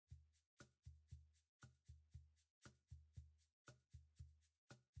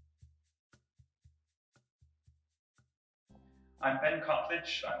I'm Ben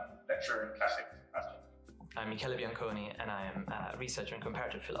Cartlidge. I'm a lecturer in classics. I'm Michele Bianconi, and I am a researcher in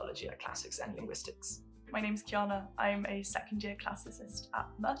comparative philology at classics and linguistics. My name's Kiana. I'm a second-year classicist at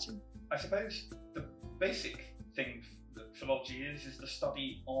Merton. I suppose the basic thing that philology is the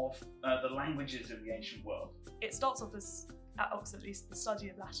study of the languages of the ancient world. It starts off as, at Oxford at least, the study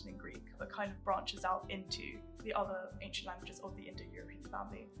of Latin and Greek, but kind of branches out into the other ancient languages of the Indo-European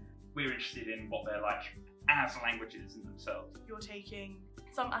family. We're interested in what they're like as languages in themselves. You're taking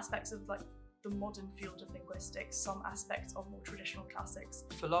some aspects of the modern field of linguistics, some aspects of more traditional classics.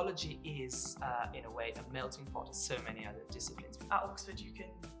 Philology is, in a way, a melting pot of so many other disciplines. At Oxford, you can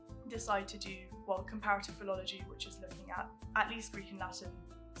decide to do, comparative philology, which is looking at least Greek and Latin,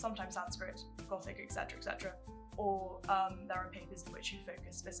 sometimes Sanskrit, Gothic, etc., etc. Or there are papers in which you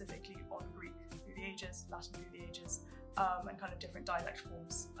focus specifically on Greek through the ages, Latin through the ages, and kind of different dialect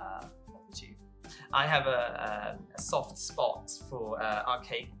forms of the two. I have a soft spot for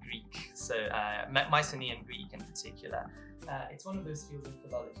archaic Greek, so Mycenaean Greek in particular. It's one of those fields of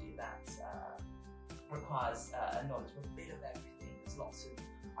philology that requires a knowledge of a bit of everything. There's lots of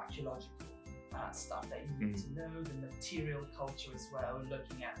archaeological stuff that you need to know, the material culture as well,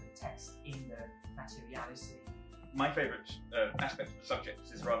 looking at the text in the materiality. My favourite aspect of the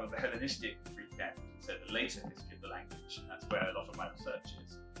subject is rather the Hellenistic Greek canon, so the later history of the language, and that's where a lot of my research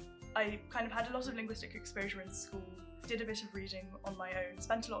is. I kind of had a lot of linguistic exposure in school, did a bit of reading on my own,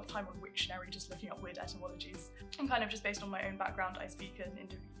 spent a lot of time on Wiktionary just looking up weird etymologies, and kind of just based on my own background, I speak an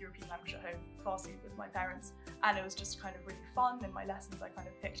Indo-European language at home, Farsi, with my parents, and it was just kind of really fun. In my lessons I kind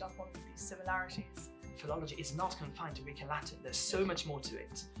of picked up on these similarities. Philology is not confined to Greek and Latin, there's so much more to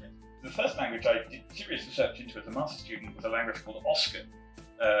it. The first language I did serious research into as a master's student was a language called Oscan,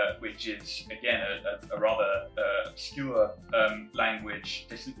 which is, again, a rather obscure language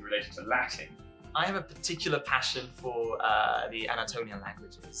distantly related to Latin. I have a particular passion for the Anatolian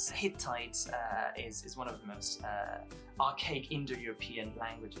languages. Hittite is one of the most archaic Indo-European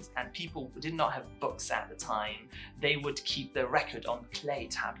languages, and people who did not have books at the time, they would keep their record on clay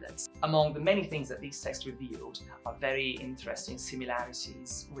tablets. Among the many things that these texts revealed are very interesting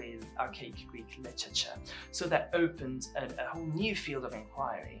similarities with archaic Greek literature. So that opened a whole new field of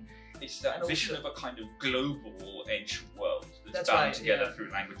inquiry. It's that vision of a kind of global ancient world that's bound bound together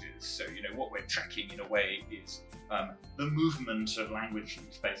through languages. So, you know, what we're tracking in a way is the movement of language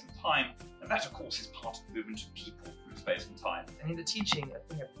through space and time, and that, of course, is part of the movement of people through space and time. And in the teaching,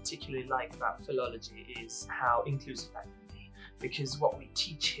 a thing I particularly like about philology is how inclusive that can be, because what we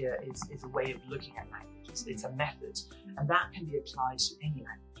teach here is a way of looking at languages. It's a method, and that can be applied to any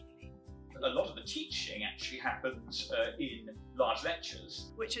language. A lot of the teaching actually happens in large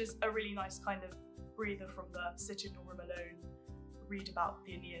lectures. Which is a really nice kind of breather from the sit in your room alone, read about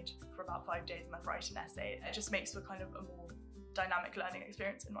the Aeneid for about 5 days and then write an essay. It just makes for kind of a more dynamic learning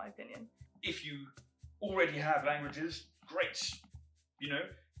experience, in my opinion. If you already have languages, great, you know.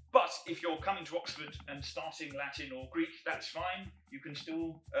 But if you're coming to Oxford and starting Latin or Greek, that's fine. You can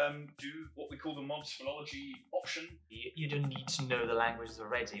still do what we call the Mods Philology option. You don't need to know the languages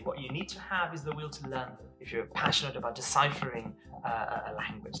already. What you need to have is the will to learn them. If you're passionate about deciphering a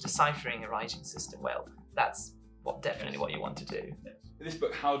language, deciphering a writing system, well, that's definitely what you want to do. Yes. In this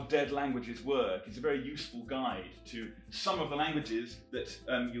book, How Dead Languages Work, is a very useful guide to some of the languages that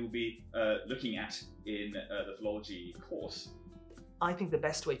you'll be looking at in the philology course. I think the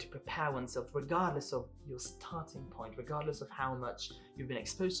best way to prepare oneself, regardless of your starting point, regardless of how much you've been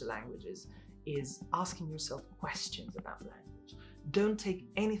exposed to languages, is asking yourself questions about language. Don't take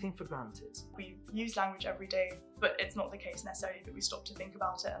anything for granted. We use language every day, but it's not the case necessarily that we stop to think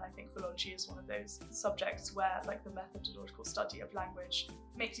about it, and I think philology is one of those subjects where the methodological study of language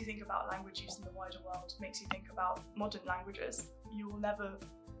makes you think about language use in the wider world, makes you think about modern languages. You will never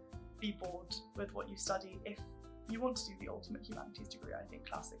be bored with what you study if you want to do the ultimate humanities degree. I think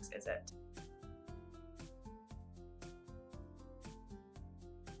classics is it.